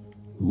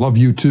 love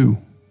you too,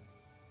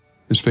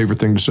 his favorite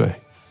thing to say.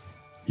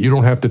 You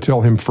don't have to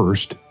tell him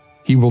first.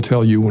 He will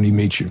tell you when he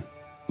meets you.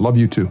 Love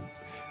you too.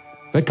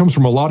 That comes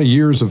from a lot of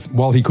years of,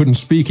 while he couldn't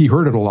speak, he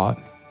heard it a lot.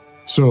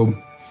 So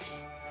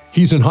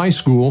he's in high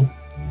school,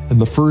 and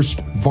the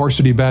first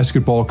varsity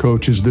basketball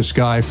coach is this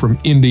guy from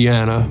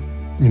Indiana,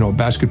 a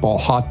basketball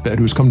hotbed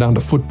who's come down to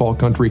football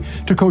country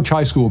to coach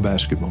high school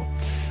basketball.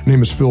 His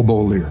name is Phil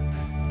Beaulieu.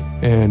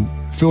 And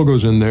Phil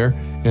goes in there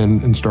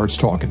and starts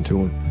talking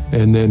to him.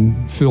 And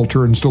then Phil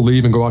turns to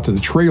leave and go out to the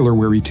trailer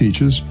where he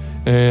teaches,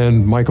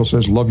 and Michael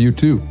says, love you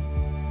too,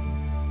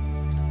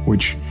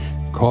 which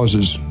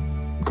causes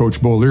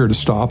Coach Beaulieu to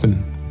stop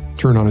and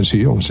turn on his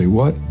heel and say,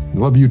 what?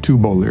 Love you too,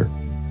 Beaulieu.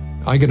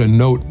 I get a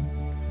note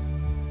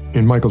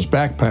in Michael's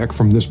backpack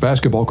from this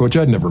basketball coach.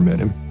 I'd never met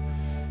him.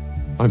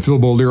 I'm Phil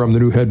Beaulieu. I'm the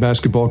new head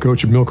basketball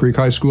coach at Mill Creek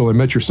High School. I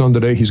met your son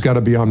today. He's got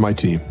to be on my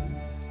team.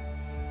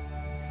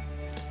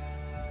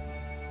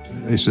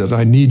 They said,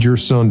 I need your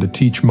son to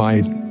teach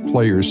my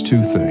players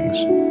 2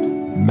 things,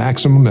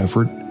 maximum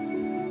effort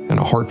and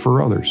a heart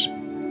for others.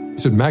 He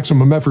said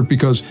maximum effort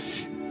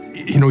because,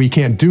 he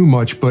can't do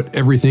much, but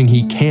everything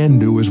he can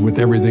do is with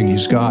everything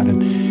he's got,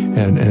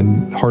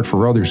 and heart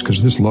for others,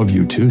 because this love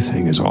you too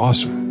thing is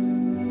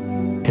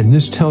awesome. And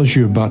this tells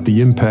you about the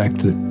impact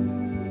that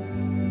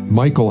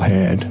Michael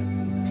had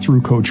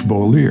through Coach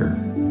Beaulieu,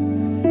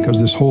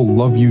 because this whole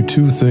love you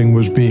too thing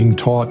was being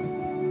taught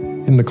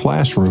in the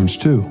classrooms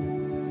too.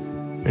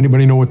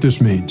 Anybody know what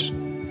this means?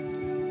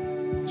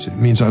 It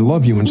means I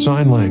love you in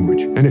sign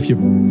language. And if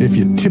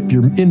you tip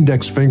your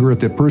index finger at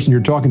the person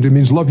you're talking to, it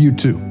means love you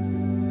too.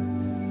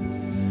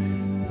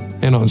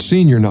 And on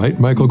senior night,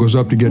 Michael goes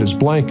up to get his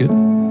blanket.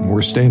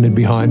 We're standing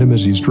behind him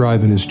as he's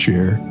driving his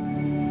chair.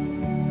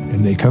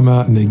 And they come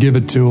out and they give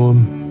it to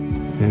him.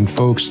 And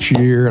folks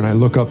cheer. And I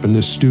look up in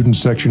this student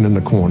section in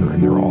the corner,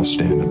 and they're all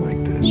standing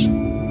like this.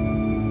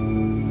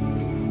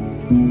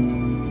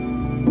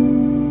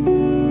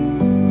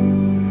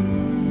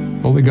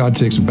 Only God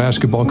takes a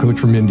basketball coach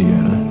from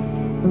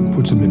Indiana,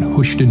 puts him in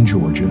Houston,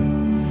 Georgia,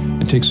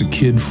 and takes a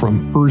kid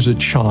from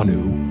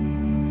Urzicanu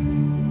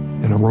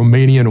in a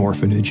Romanian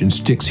orphanage and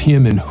sticks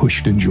him in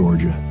Houston,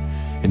 Georgia,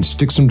 and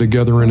sticks them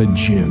together in a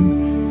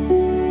gym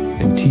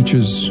and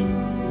teaches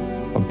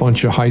a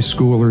bunch of high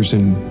schoolers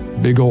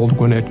in big old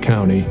Gwinnett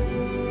County,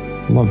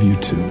 love you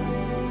too.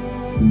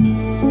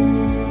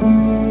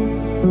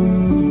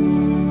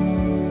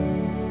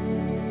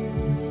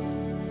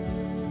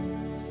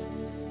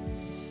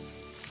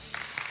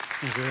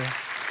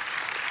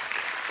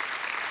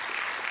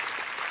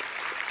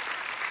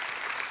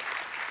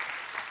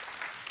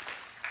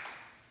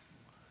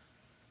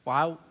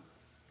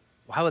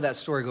 Why would that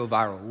story go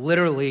viral?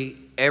 Literally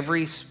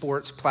every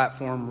sports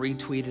platform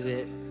retweeted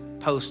it,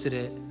 posted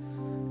it,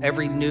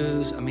 every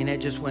news, it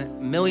just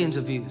went millions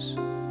of views.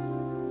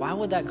 Why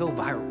would that go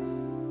viral?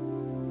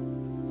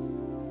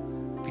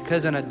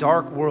 Because in a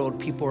dark world,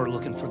 people are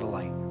looking for the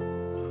light.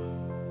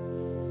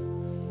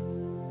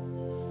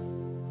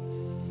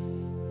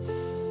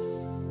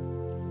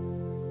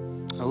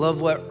 I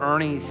love what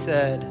Ernie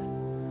said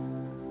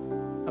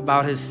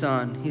about his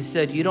son. He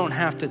said, you don't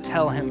have to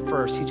tell him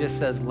first. He just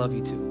says, love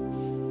you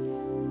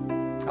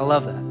too. I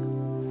love that.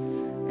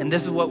 And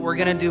this is what we're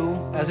gonna do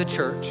as a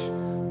church.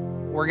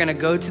 We're gonna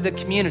go to the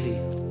community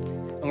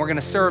and we're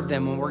gonna serve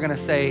them and we're gonna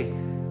say,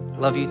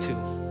 love you too.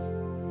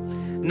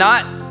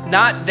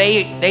 Not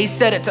they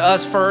said it to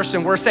us first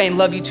and we're saying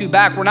love you too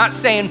back. We're not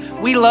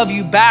saying we love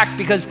you back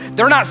because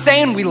they're not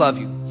saying we love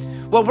you.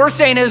 What we're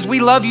saying is we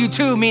love you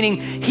too, meaning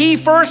he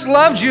first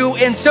loved you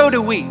and so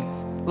do we.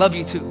 Love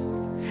you too.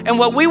 And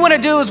what we want to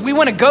do is we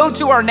want to go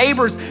to our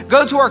neighbors,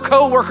 go to our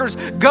coworkers,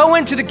 go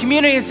into the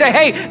community and say,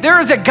 hey, there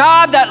is a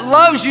God that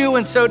loves you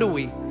and so do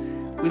we.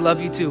 We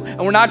love you too. And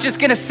we're not just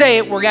gonna say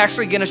it, we're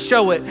actually gonna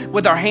show it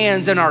with our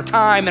hands and our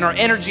time and our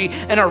energy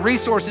and our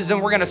resources,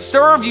 and we're gonna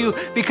serve you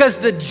because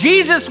the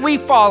Jesus we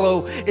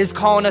follow is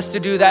calling us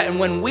to do that. And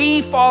when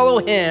we follow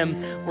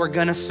him, we're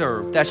gonna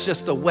serve. That's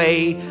just the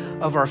way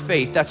of our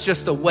faith. That's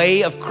just the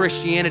way of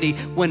Christianity.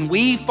 When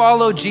we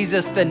follow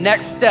Jesus, the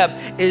next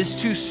step is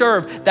to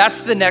serve. That's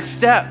the next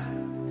step.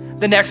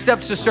 The next step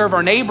is to serve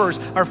our neighbors,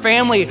 our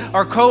family,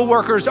 our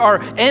coworkers,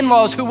 our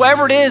in-laws,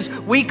 whoever it is,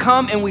 we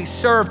come and we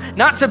serve,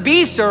 not to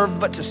be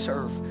served, but to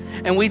serve.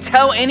 And we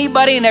tell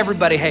anybody and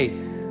everybody, hey,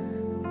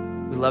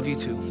 we love you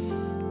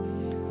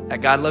too.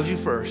 That God loves you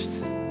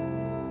first,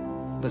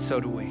 but so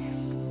do we.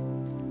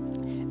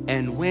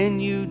 And when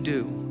you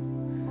do,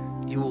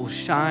 you will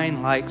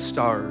shine like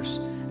stars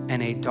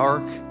in a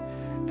dark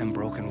and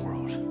broken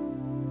world.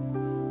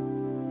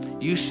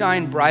 You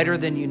shine brighter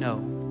than you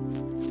know.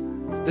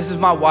 This is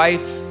my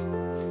wife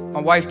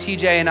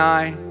TJ and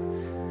I,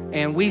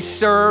 and we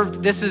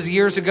served, this is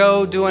years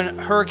ago, doing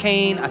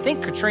hurricane, I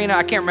think Katrina,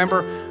 I can't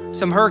remember,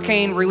 some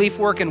hurricane relief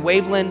work in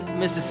Waveland,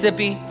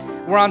 Mississippi.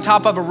 We're on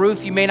top of a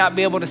roof you may not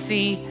be able to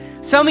see.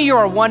 Some of you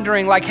are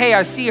wondering like, hey,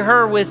 I see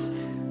her with,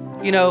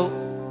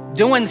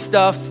 doing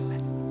stuff.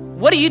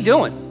 What are you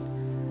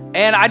doing?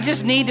 And I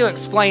just need to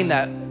explain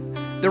that.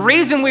 The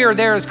reason we were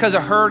there is because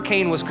a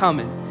hurricane was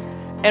coming.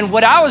 And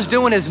what I was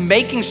doing is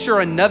making sure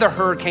another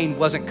hurricane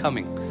wasn't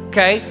coming,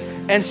 okay?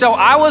 And so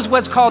I was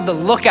what's called the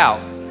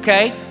lookout,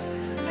 okay?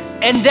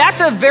 And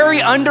that's a very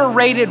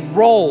underrated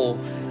role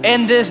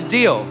in this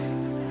deal.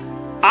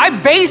 I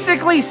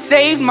basically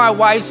saved my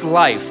wife's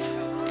life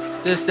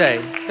this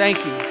day. Thank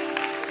you.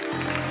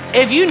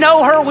 If you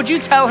know her, would you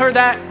tell her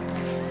that?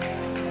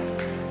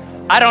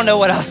 I don't know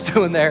what I was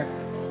doing there.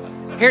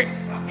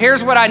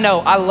 Here's what I know.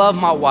 I love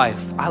my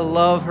wife. I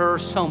love her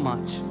so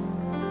much.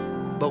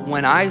 But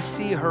when I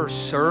see her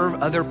serve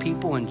other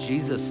people in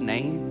Jesus'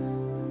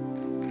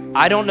 name,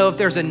 I don't know if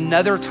there's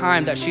another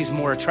time that she's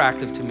more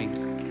attractive to me.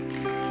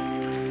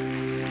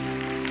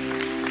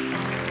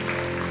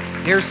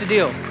 Here's the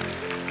deal.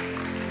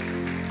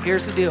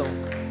 Here's the deal.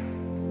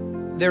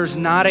 There's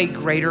not a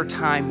greater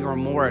time you're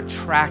more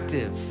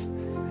attractive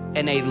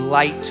and a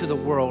light to the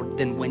world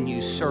than when you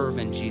serve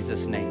in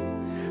Jesus'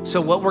 name.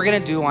 So what we're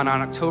gonna do on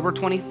October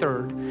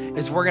 23rd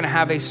is we're gonna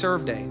have a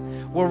serve day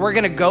where we're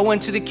gonna go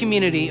into the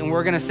community and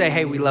we're gonna say,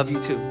 hey, we love you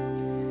too.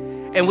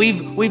 And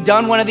we've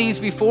done one of these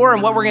before,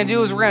 and what we're gonna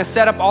do is we're gonna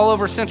set up all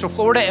over Central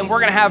Florida and we're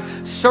gonna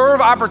have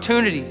serve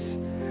opportunities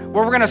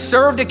where we're gonna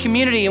serve the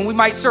community, and we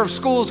might serve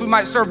schools, we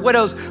might serve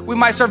widows, we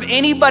might serve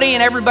anybody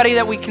and everybody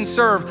that we can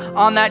serve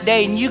on that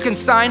day. And you can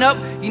sign up.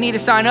 You need to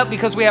sign up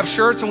because we have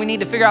shirts and we need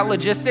to figure out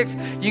logistics.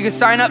 You can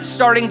sign up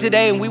starting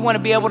today, and we wanna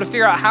be able to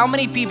figure out how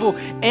many people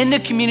in the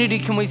community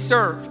can we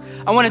serve.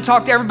 I want to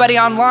talk to everybody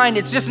online.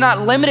 It's just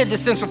not limited to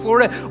Central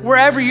Florida.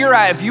 Wherever you're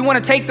at, if you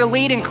want to take the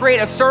lead and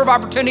create a serve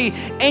opportunity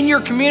in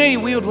your community,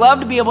 we would love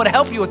to be able to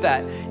help you with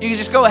that. You can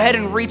just go ahead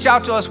and reach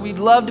out to us. We'd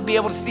love to be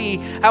able to see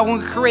how we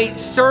can create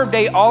Serve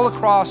Day all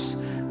across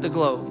the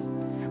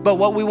globe. But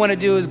what we want to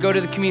do is go to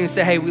the community and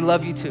say, hey, we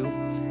love you too.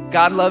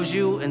 God loves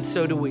you, and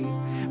so do we.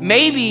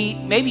 Maybe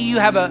you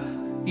have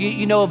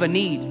you know of a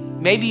need.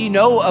 Maybe you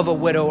know of a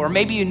widow, or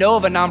maybe you know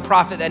of a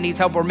nonprofit that needs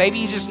help, or maybe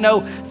you just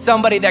know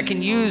somebody that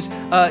can use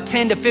 10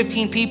 to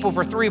 15 people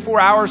for 3 or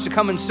 4 hours to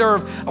come and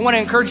serve. I want to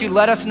encourage you,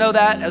 let us know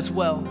that as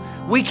well.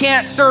 We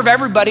can't serve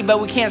everybody, but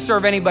we can't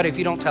serve anybody if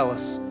you don't tell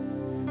us.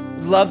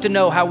 We'd love to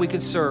know how we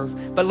could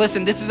serve. But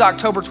listen, this is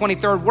October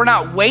 23rd. We're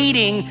not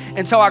waiting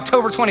until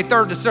October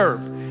 23rd to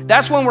serve.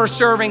 That's when we're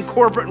serving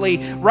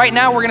corporately. Right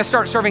now, we're gonna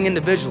start serving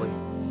individually.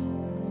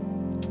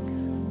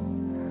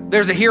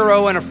 There's a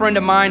hero and a friend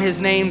of mine.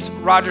 His name's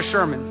Roger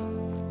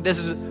Sherman. This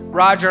is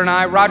Roger and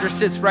I. Roger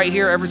sits right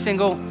here every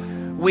single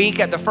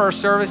week at the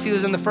first service. He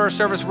was in the first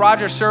service.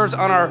 Roger serves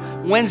on our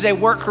Wednesday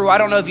work crew. I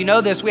don't know if you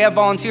know this. We have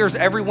volunteers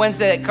every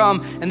Wednesday that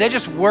come and they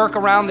just work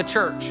around the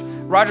church.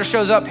 Roger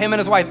shows up, him and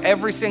his wife,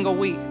 every single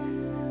week.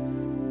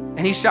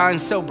 And he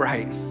shines so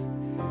bright.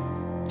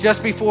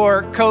 Just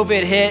before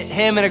COVID hit,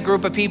 him and a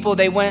group of people,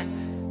 they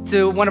went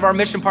to one of our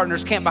mission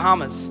partners, Camp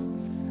Bahamas,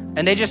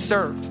 and they just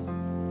served.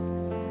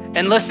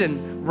 And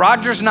listen,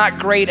 Roger's not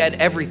great at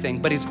everything,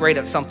 but he's great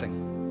at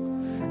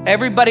something.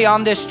 Everybody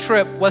on this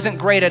trip wasn't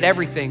great at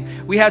everything.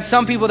 We had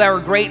some people that were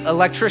great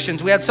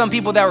electricians. We had some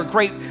people that were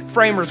great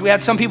framers. We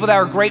had some people that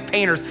were great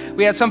painters.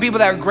 We had some people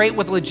that were great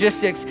with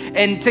logistics.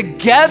 And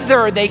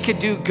together they could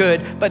do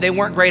good, but they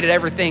weren't great at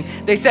everything.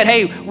 They said,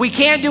 hey, we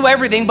can't do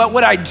everything, but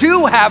what I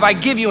do have, I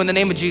give you in the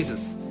name of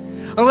Jesus.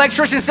 An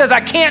electrician says, I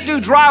can't do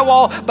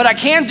drywall, but I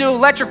can do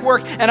electric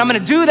work, and I'm gonna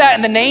do that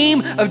in the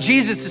name of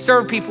Jesus to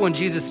serve people in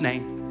Jesus'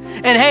 name.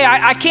 And hey,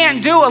 I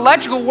can't do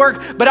electrical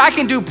work, but I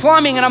can do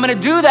plumbing, and I'm gonna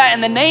do that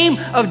in the name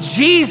of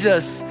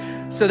Jesus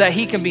so that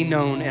he can be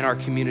known in our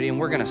community, and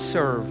we're gonna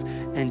serve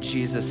in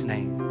Jesus'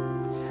 name.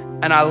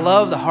 And I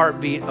love the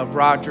heartbeat of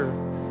Roger,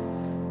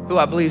 who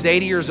I believe is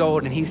 80 years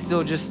old, and he's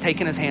still just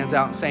taking his hands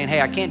out and saying,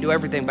 hey, I can't do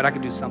everything, but I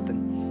can do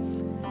something.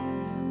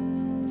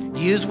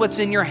 Use what's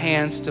in your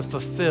hands to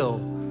fulfill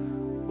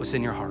what's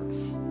in your heart.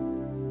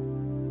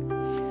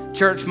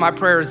 Church, my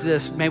prayer is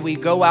this: may we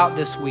go out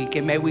this week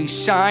and may we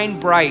shine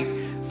bright,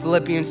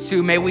 Philippians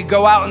 2. May we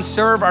go out and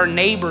serve our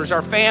neighbors,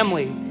 our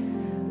family,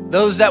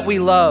 those that we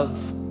love.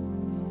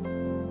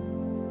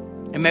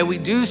 And may we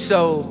do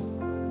so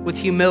with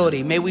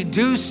humility. May we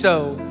do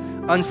so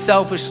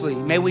unselfishly.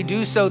 May we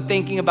do so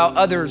thinking about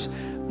others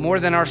more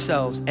than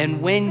ourselves.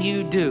 And when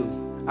you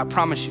do, I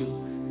promise you,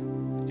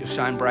 you'll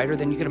shine brighter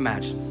than you can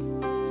imagine.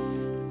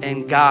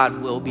 And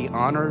God will be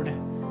honored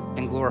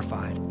and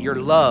glorified. Your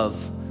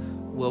love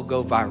will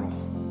go viral.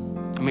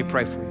 Let me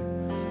pray for you.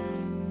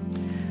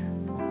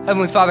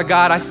 Heavenly Father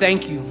God, I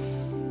thank you.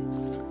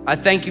 I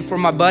thank you for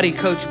my buddy,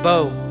 Coach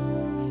Bo.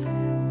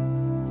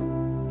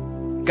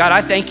 God,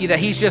 I thank you that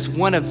he's just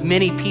one of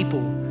many people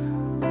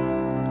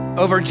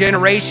over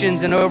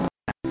generations and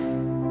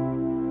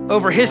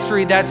over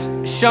history that's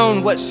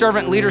shown what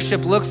servant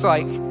leadership looks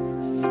like.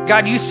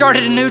 God, you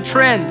started a new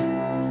trend.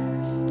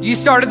 You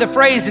started the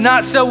phrase,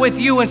 not so with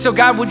you. And so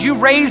God, would you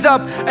raise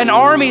up an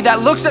army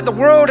that looks at the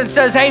world and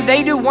says, hey,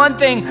 they do one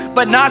thing,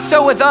 but not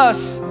so with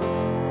us.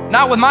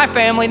 Not with my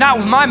family, not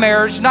with my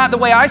marriage, not the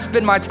way I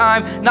spend my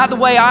time, not the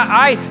way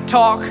I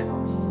talk.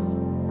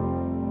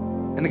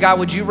 And God,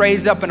 would you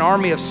raise up an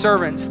army of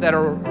servants that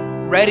are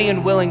ready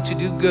and willing to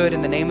do good in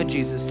the name of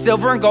Jesus.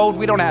 Silver and gold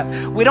we don't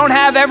have. We don't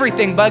have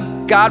everything, but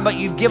God, but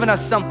you've given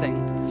us something.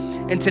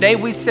 And today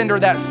we send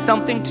that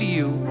something to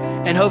you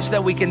in hopes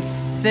that we can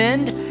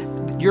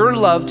send your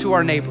love to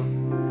our neighbor,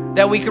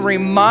 that we can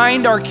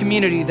remind our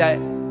community that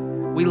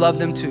we love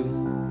them too,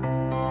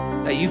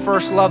 that you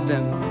first loved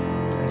them,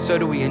 and so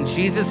do we. In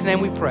Jesus' name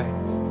we pray.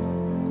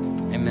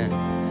 Amen.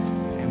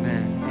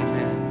 Amen.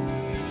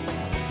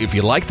 Amen. If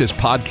you like this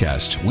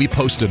podcast, we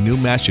post a new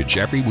message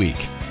every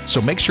week, so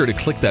make sure to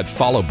click that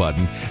follow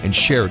button and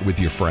share it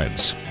with your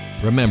friends.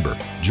 Remember,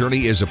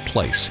 Journey is a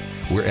place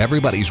where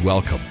everybody's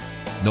welcome,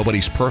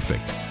 nobody's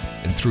perfect,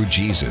 and through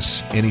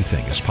Jesus,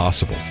 anything is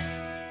possible.